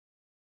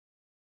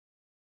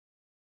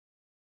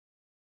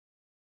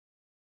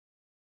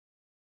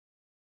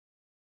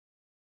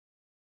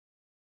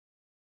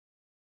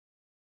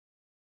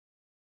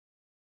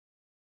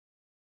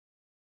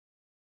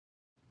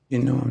You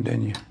knew him,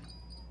 didn't you?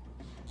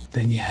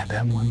 Then you had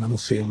that one little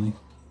feeling.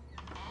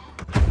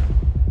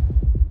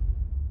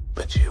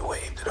 But you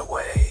waved it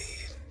away.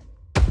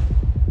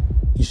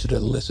 You should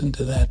have listened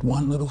to that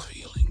one little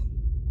feeling.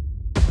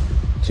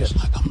 Just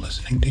like I'm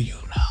listening to you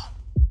now.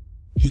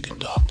 You can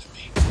talk to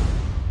me.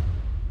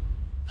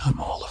 I'm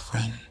all the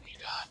friend you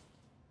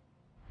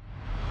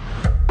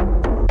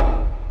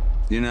got.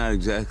 You're not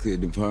exactly a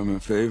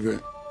department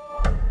favorite.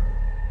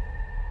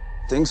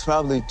 Things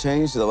probably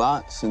changed a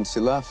lot since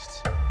you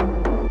left.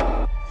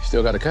 You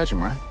still got to catch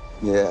him, right?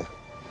 Yeah.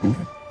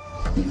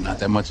 Not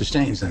that much has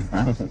changed then,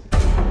 right?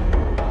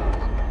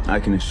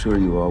 I can assure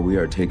you all, we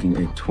are taking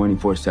a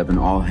 24/7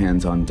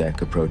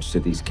 all-hands-on-deck approach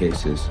to these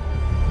cases.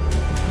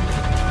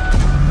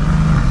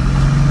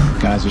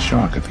 Guy's a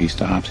shark. If he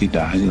stops, he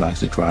dies. He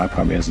likes to drive.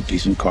 Probably has a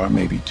decent car,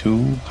 maybe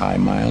 2, high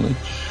mileage.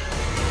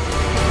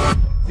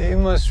 You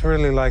must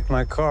really like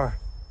my car.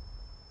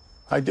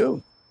 I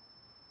do.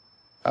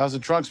 How's the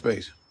trunk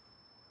space?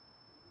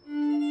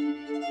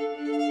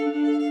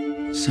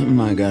 Something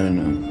I gotta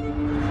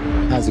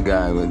know. How's a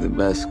guy with the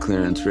best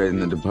clearance rate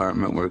in the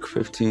department work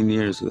 15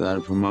 years without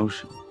a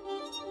promotion?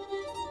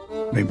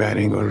 Maybe I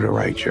didn't go to the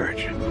right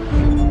church.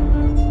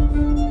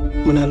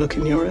 When I look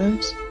in your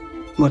eyes,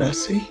 what I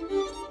see,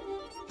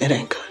 it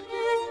ain't good.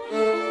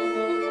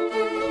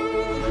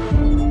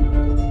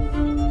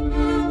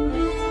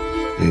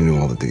 He knew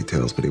all the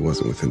details, but he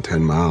wasn't within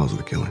 10 miles of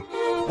the killing.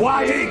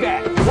 Why is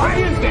that? Why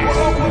is that?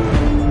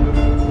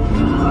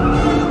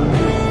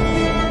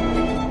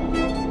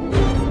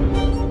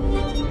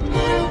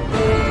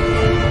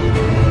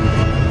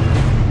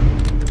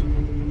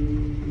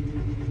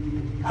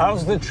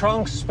 How's the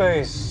trunk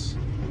space?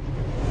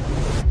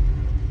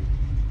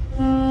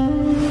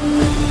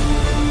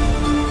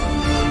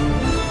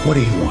 What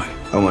do you want?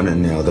 I want to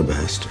nail the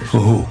bastard. For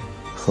who?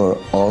 For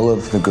all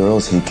of the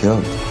girls he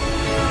killed.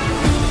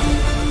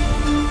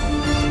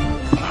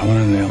 I want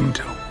to nail him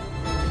too.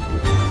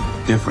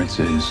 Difference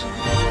is,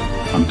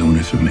 I'm doing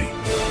it for me.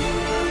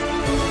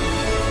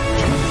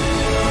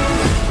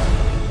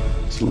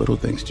 It's the little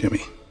things,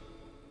 Jimmy.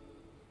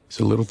 It's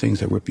the little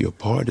things that rip you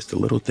apart. It's the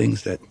little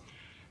things that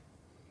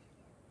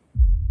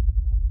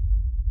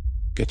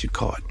get you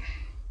caught.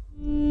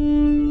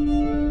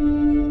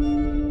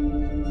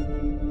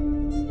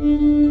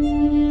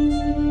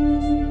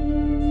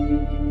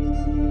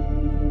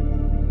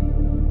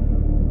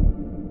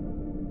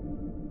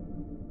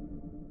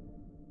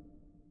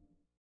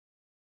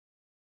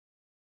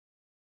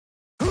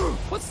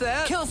 What's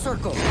that? Kill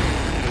circle.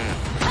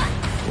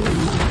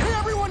 Hey,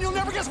 everyone, you'll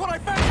never guess what I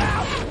found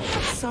out!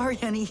 Sorry,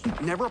 honey.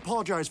 Never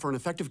apologize for an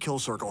effective kill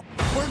circle.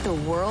 We're the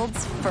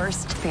world's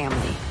first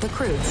family, the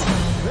Croods.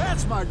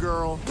 That's my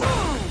girl.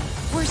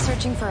 We're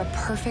searching for a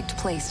perfect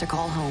place to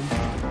call home.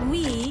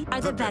 We are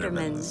the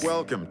Bettermans.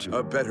 Welcome to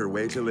A Better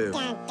Way to Live.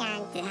 Hey,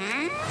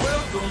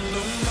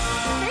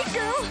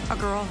 girl. A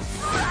girl.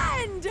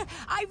 Friend!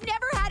 I've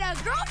never had a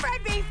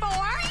girlfriend before.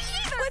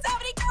 Either. What's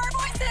happening to our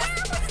voices?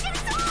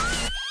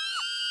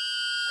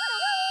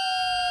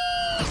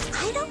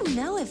 I don't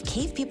know if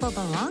cave people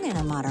belong in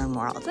a modern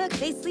world. Look,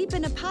 they sleep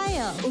in a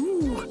pile.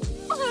 Ooh,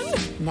 fun.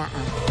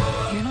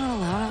 Nuh-uh. You're not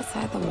allowed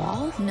outside the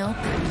wall? Nope.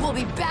 We'll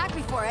be back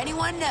before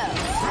anyone knows.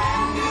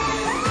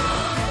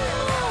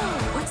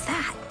 What's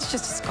that? It's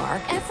just a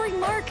scar. Every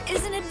mark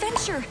is an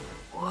adventure.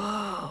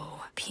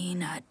 Whoa,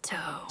 peanut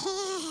toe.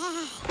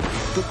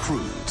 The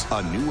Croods,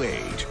 a new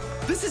age.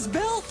 This is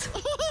built.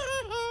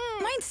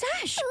 Mine's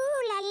Sash.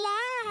 Ooh la la.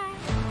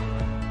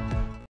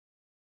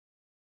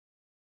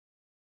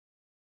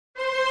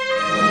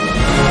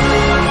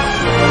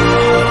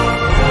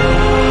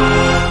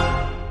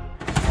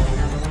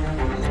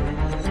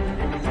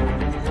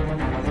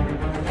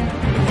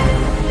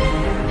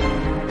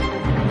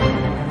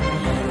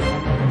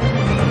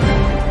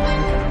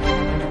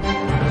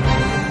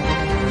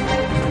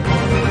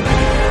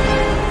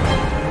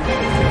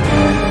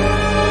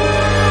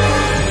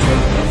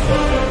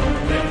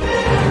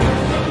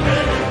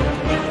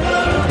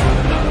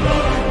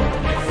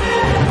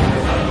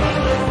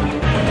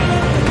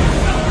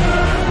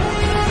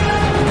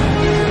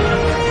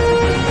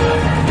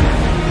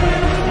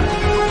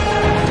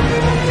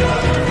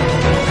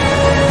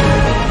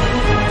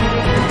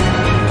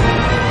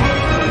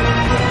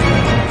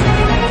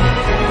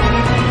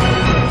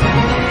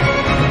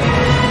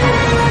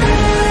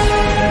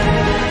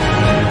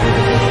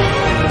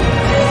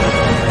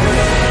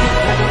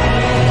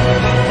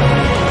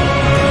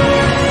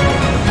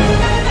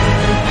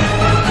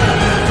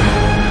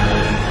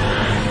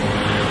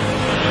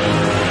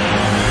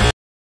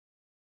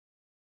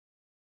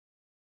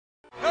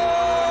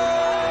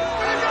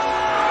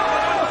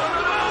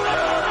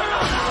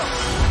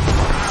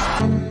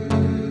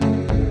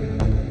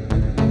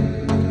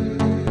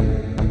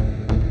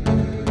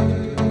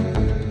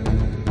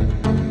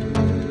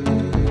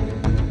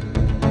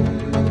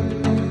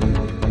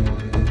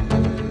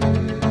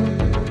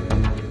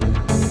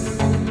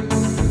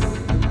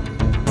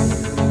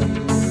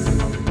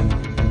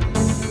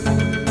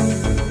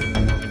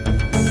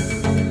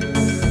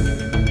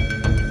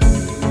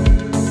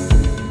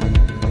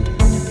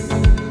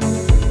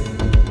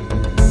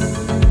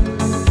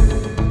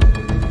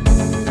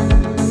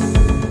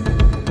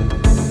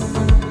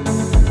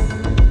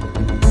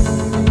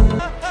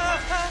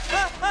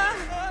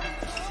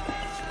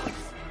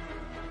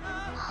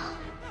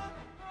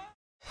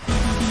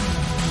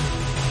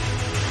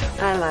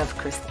 I love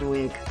Kristen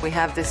Wiig. We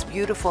have this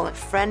beautiful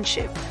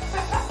friendship.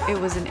 It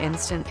was an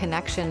instant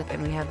connection,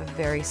 and we have a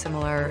very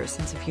similar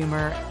sense of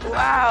humor.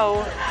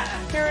 Wow,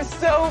 you're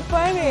so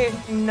funny.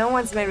 No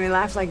one's made me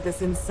laugh like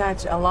this in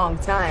such a long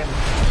time.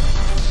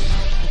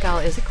 Gal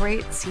is a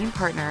great scene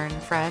partner and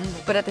friend,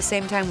 but at the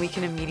same time, we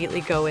can immediately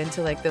go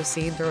into like those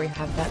scenes where we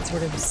have that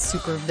sort of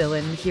super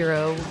villain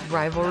hero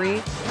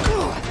rivalry.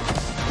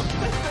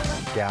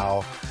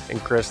 Gal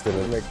and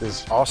Kristen make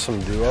this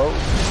awesome duo.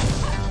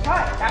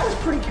 That was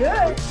pretty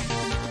good.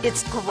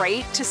 It's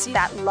great to see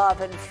that love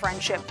and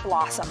friendship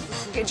blossom.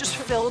 It just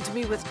filled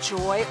me with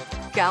joy.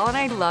 Gal and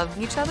I love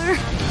each other.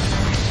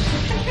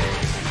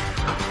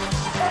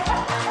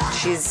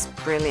 She's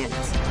brilliant.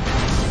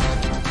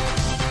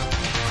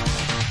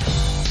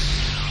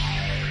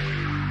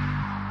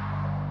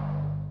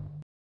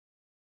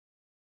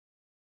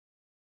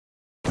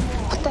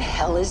 What the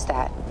hell is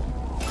that?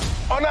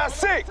 On our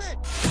 6!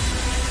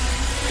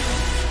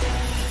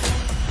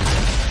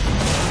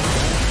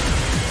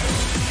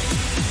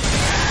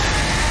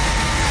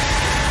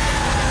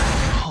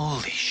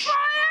 Holy shit.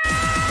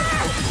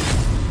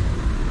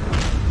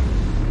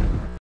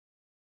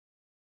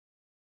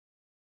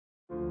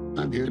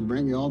 I'm here to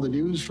bring you all the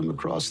news from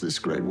across this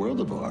great world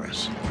of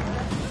ours.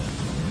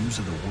 News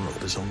of the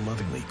World is a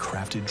lovingly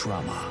crafted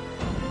drama.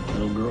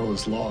 Little girl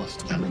is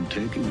lost, and I'm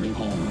taking her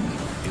home.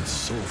 It's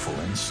soulful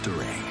and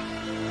stirring.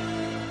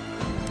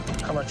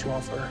 How much you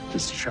offer?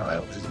 This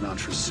child is not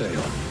for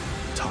sale.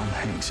 Tom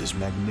Hanks is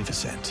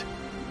magnificent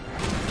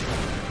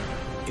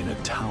in a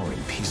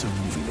towering piece of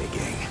movie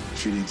making.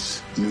 She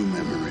needs new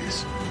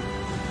memories.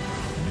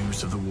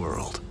 News of the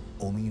World,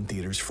 only in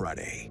theaters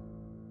Friday.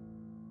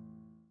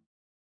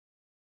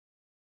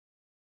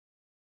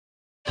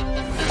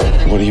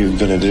 What are you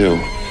gonna do?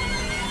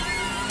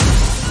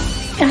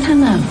 I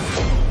don't know.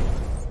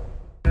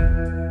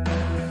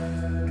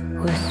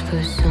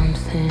 Whisper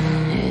something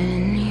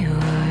in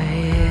your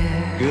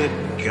ear. Good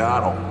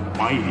God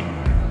almighty.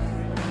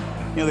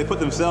 You know, they put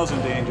themselves in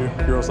danger,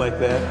 girls like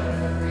that.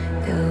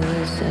 It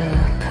was a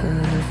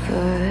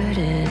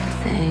perverted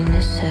thing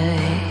to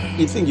say.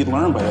 You'd think you'd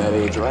learn by that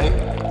age, right?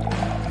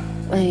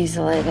 Please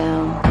lay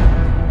down.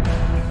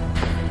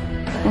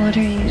 What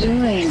are you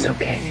doing? It's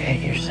okay, hey,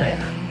 you're safe.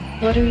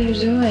 What are you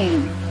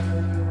doing?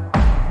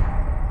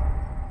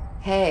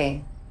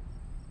 Hey,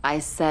 I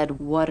said,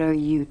 what are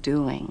you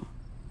doing?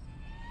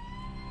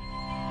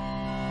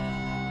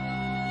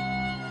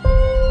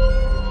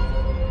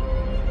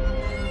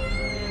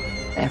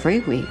 Every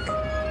week,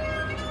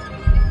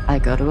 I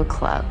go to a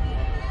club.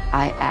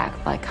 I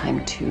act like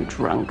I'm too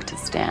drunk to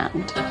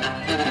stand.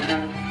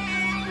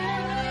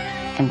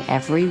 And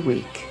every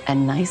week, a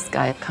nice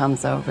guy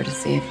comes over to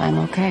see if I'm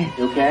okay.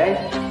 You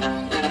okay?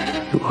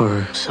 You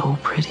are so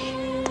pretty.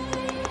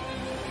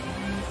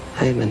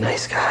 I am a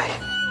nice guy.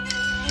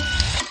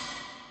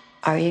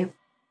 Are you?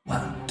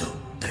 1, 2,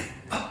 3,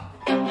 4.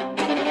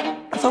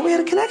 I thought we had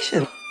a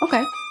connection.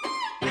 Okay.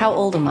 How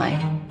old am I?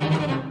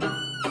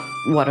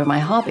 What are my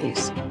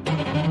hobbies?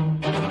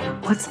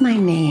 What's my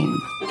name?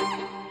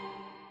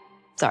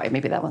 Sorry,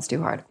 maybe that one's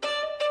too hard.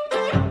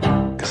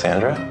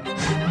 Cassandra?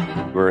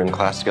 We were in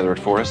class together at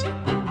Forest.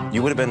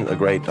 You would have been a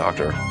great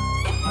doctor.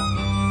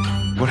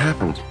 What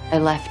happened? I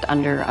left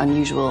under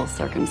unusual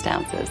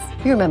circumstances.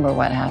 You remember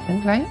what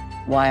happened, right?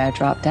 Why I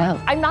dropped out.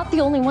 I'm not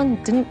the only one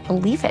who didn't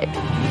believe it.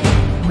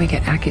 We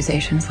get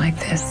accusations like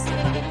this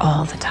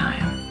all the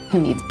time. Who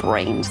needs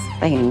brains?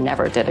 They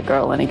never did a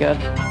girl any good.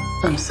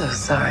 I'm so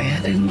sorry I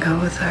didn't go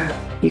with her.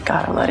 You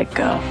gotta let it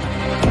go.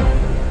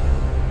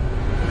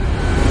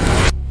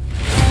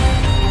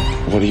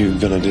 What are you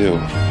gonna do?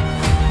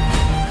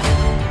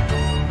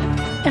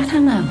 I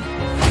don't know.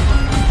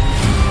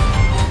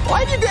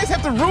 Why do you guys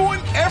have to ruin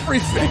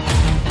everything?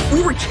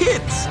 We were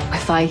kids.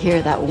 If I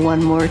hear that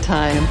one more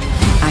time,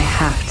 I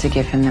have to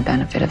give him the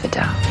benefit of the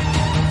doubt.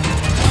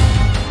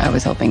 I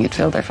was hoping you'd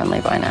feel differently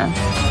by now.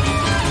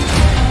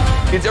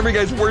 It's every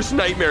guy's worst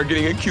nightmare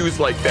getting accused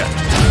like that.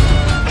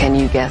 Can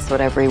you guess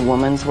what every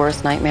woman's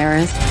worst nightmare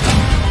is?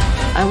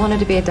 I wanted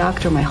to be a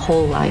doctor my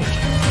whole life.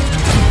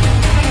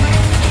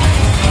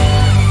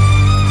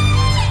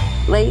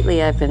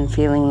 Lately, I've been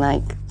feeling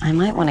like I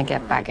might want to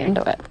get back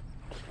into it.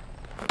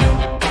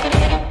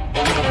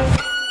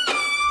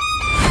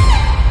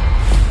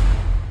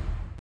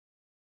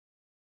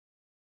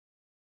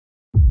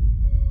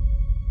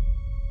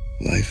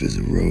 Life is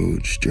a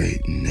road,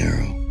 straight and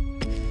narrow.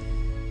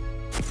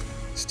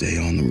 Stay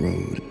on the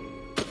road,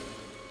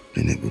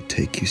 and it will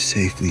take you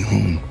safely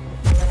home,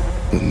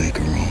 but make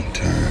a wrong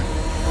turn,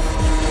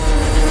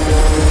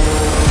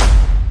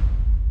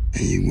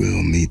 and you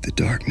will meet the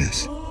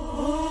darkness.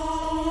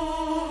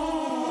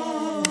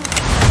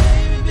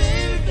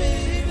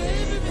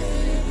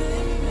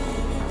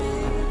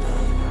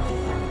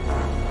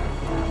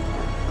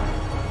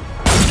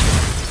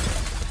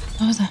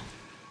 What was that?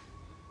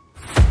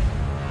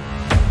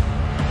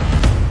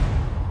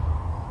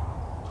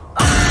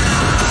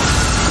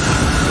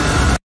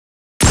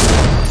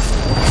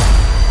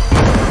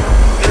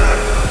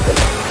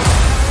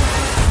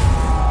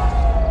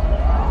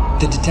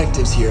 The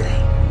detective's here.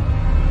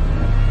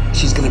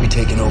 She's gonna be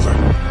taking over.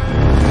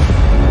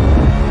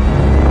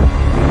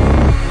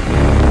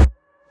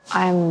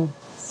 I'm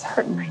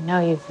certain I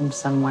know you from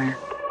somewhere.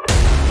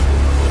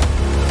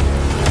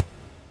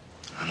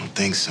 I don't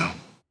think so.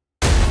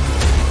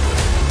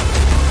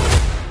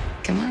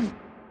 Come on,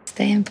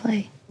 stay and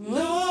play.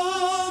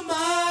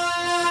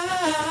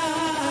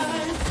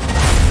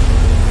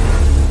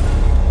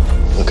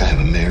 Look, I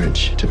have a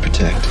marriage to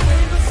protect.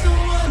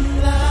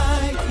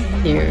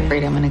 You're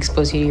afraid I'm gonna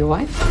expose you to your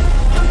wife?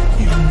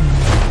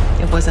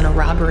 It wasn't a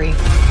robbery.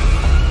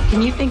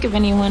 Can you think of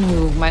anyone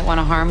who might want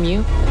to harm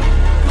you?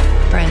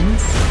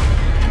 Friends?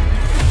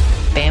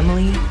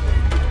 Family?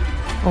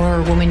 Or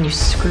a woman you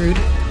screwed?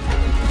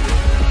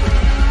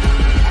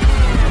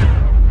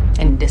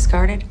 And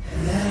discarded?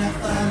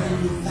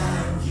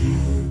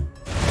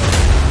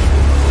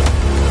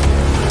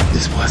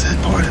 This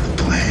wasn't part of the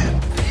plan.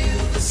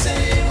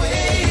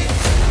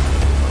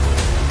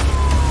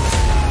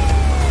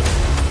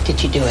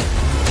 Did you do it?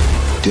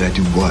 Did I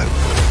do what?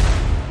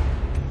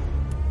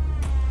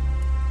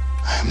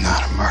 I am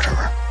not a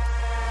murderer.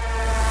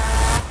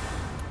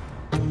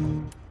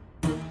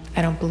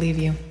 I don't believe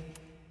you.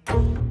 I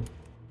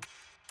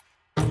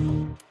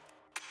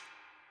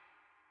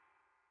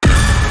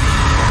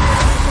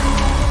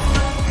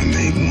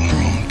made one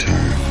wrong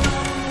turn.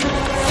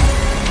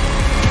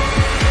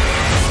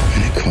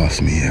 And it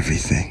cost me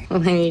everything.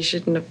 Well, then you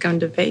shouldn't have come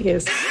to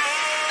Vegas.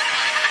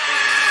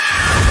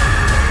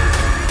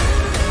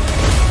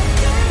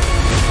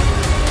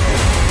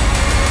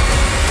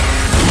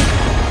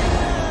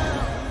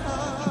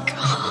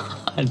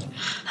 God,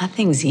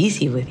 nothing's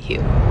easy with you.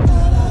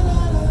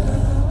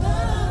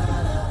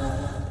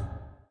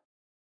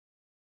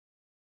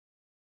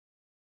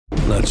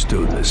 Let's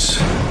do this.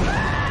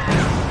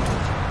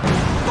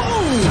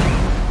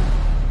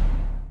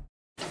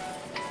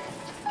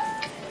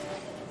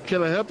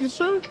 Can I help you,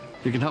 sir?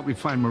 You can help me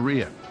find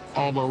Maria.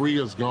 Oh,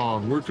 Maria's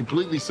gone. We're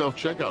completely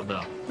self-checkout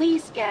now.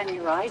 Please scan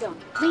your item.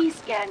 Please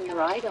scan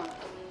your item.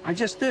 I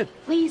just did.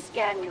 Please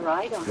scan your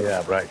item.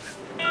 Yeah, right.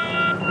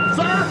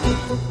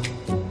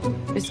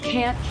 This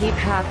can't keep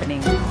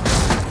happening.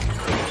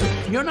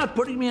 You're not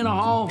putting me in a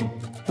home.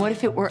 What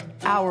if it were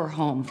our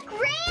home?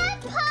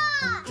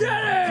 Grandpa!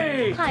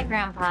 Jenny! Hi,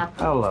 Grandpa.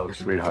 Hello,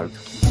 sweetheart.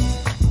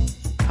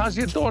 How's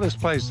your daughter's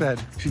place, Ed?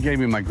 She gave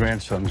me my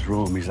grandson's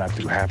room. He's not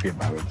too happy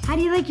about it. How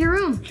do you like your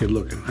room? Kid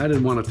looking. I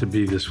didn't want it to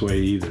be this way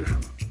either.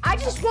 I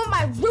just want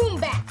my room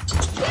back.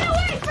 Get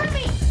away from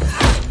me!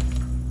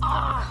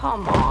 Oh,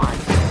 come on.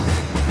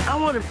 I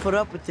wouldn't put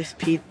up with this,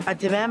 Pete. I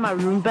demand my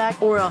room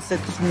back or else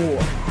it's war.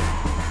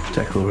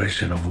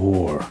 Declaration of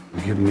war.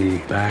 Give me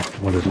back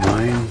what is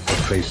mine, or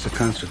face the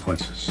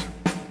consequences.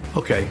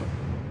 Okay.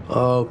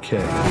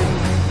 Okay.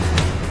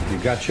 You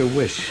got your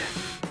wish.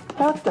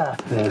 What the?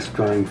 Fast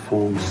drying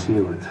foam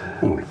sealant.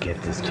 I'm gonna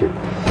get this kid.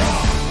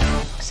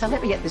 So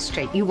let me get this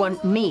straight. You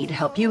want me to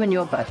help you and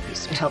your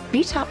buddies, to help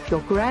beat up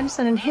your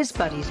grandson and his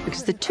buddies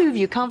because the two of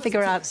you can't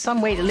figure out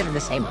some way to live in the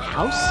same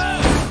house?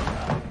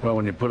 Well,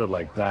 when you put it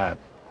like that.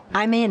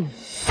 I'm in.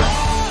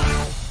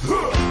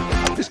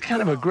 This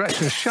kind of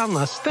aggression shall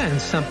not stand,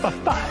 Semper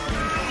Fi.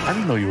 I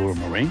didn't know you were a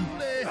Marine.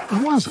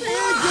 I wasn't.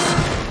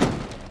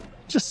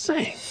 Just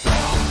saying.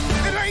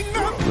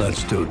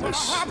 Let's do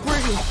this.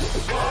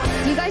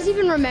 Do you guys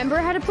even remember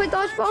how to play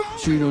dodgeball?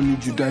 So you don't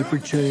need your diaper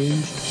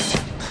changed?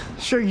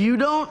 Sure you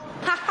don't?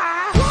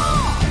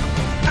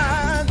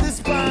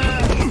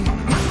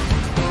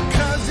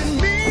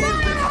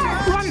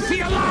 Run for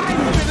your life!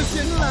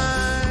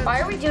 Why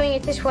are we doing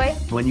it this way?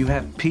 When you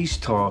have peace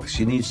talks,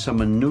 you need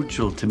someone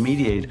neutral to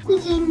mediate. He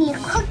gave me a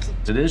cookie.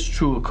 It is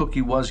true, a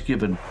cookie was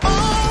given. I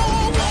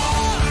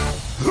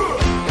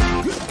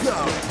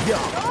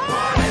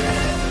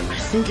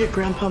think your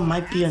grandpa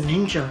might be a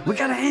ninja. We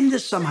gotta end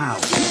this somehow.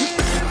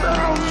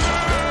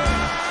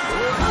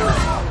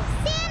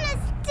 Santa's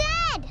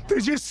dead!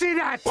 Did you see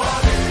that?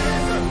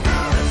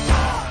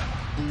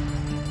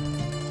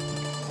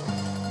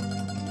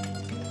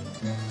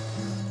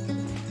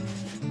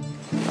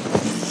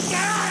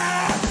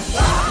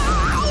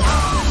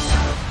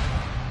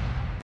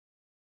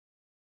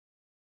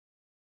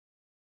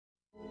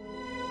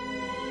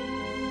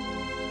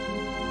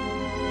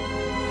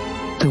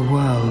 The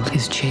world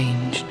is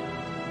changed,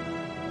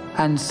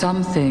 and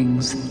some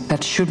things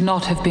that should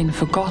not have been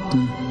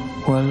forgotten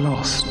were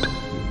lost.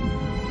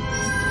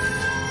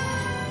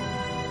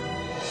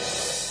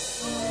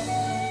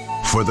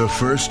 For the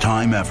first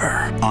time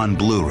ever on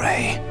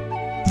Blu-ray,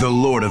 the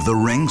Lord of the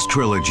Rings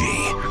trilogy.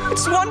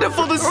 It's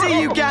wonderful to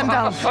see you,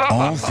 Gandalf.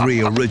 All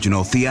three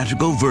original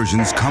theatrical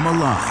versions come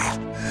alive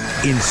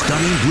in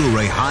stunning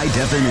Blu-ray high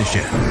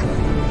definition.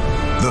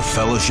 The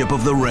Fellowship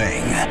of the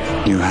Ring.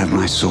 You have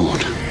my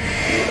sword.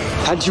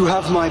 And you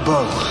have my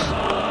bow.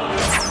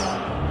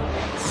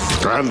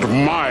 And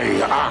my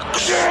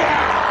axe.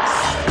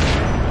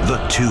 The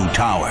Two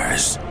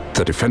Towers.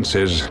 The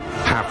defenses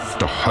have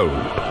to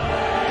hold.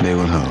 They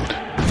will hold.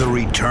 The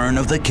Return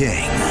of the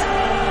King.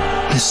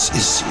 This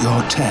is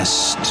your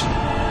test,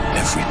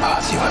 Every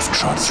path you have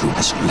trod through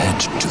has led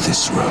to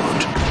this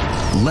road.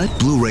 Let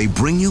Blu-ray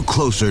bring you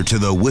closer to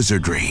the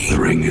wizardry. The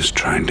ring is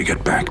trying to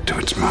get back to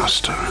its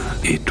master.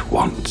 It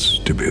wants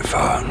to be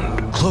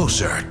found.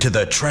 Closer to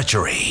the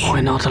treachery.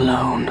 We're not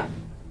alone.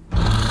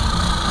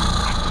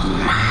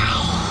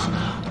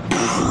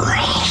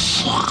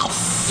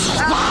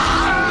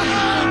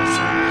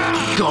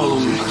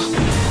 Gollum.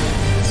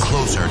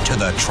 Closer to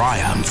the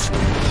triumph.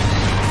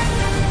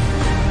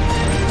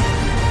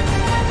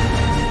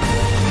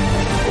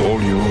 All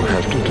you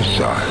have to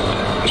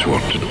decide is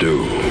what to do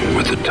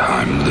with the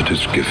time that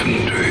is given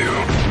to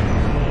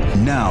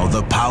you. Now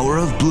the power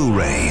of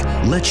Blu-ray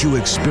lets you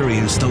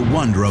experience the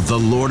wonder of The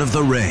Lord of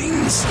the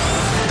Rings,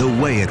 the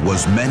way it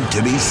was meant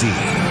to be seen.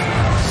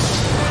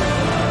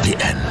 The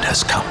end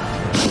has come.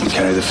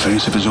 Carry the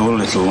face of us all,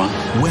 little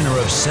one. Winner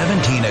of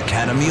 17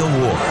 Academy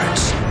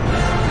Awards.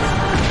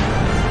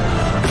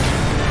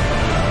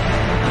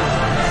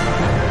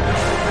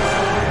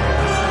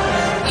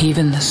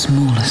 Even the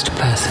smallest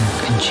person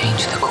can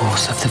change the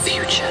course of the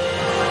future.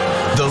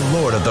 The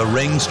Lord of the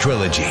Rings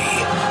trilogy.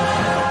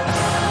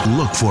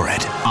 Look for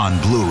it on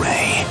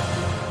Blu-ray.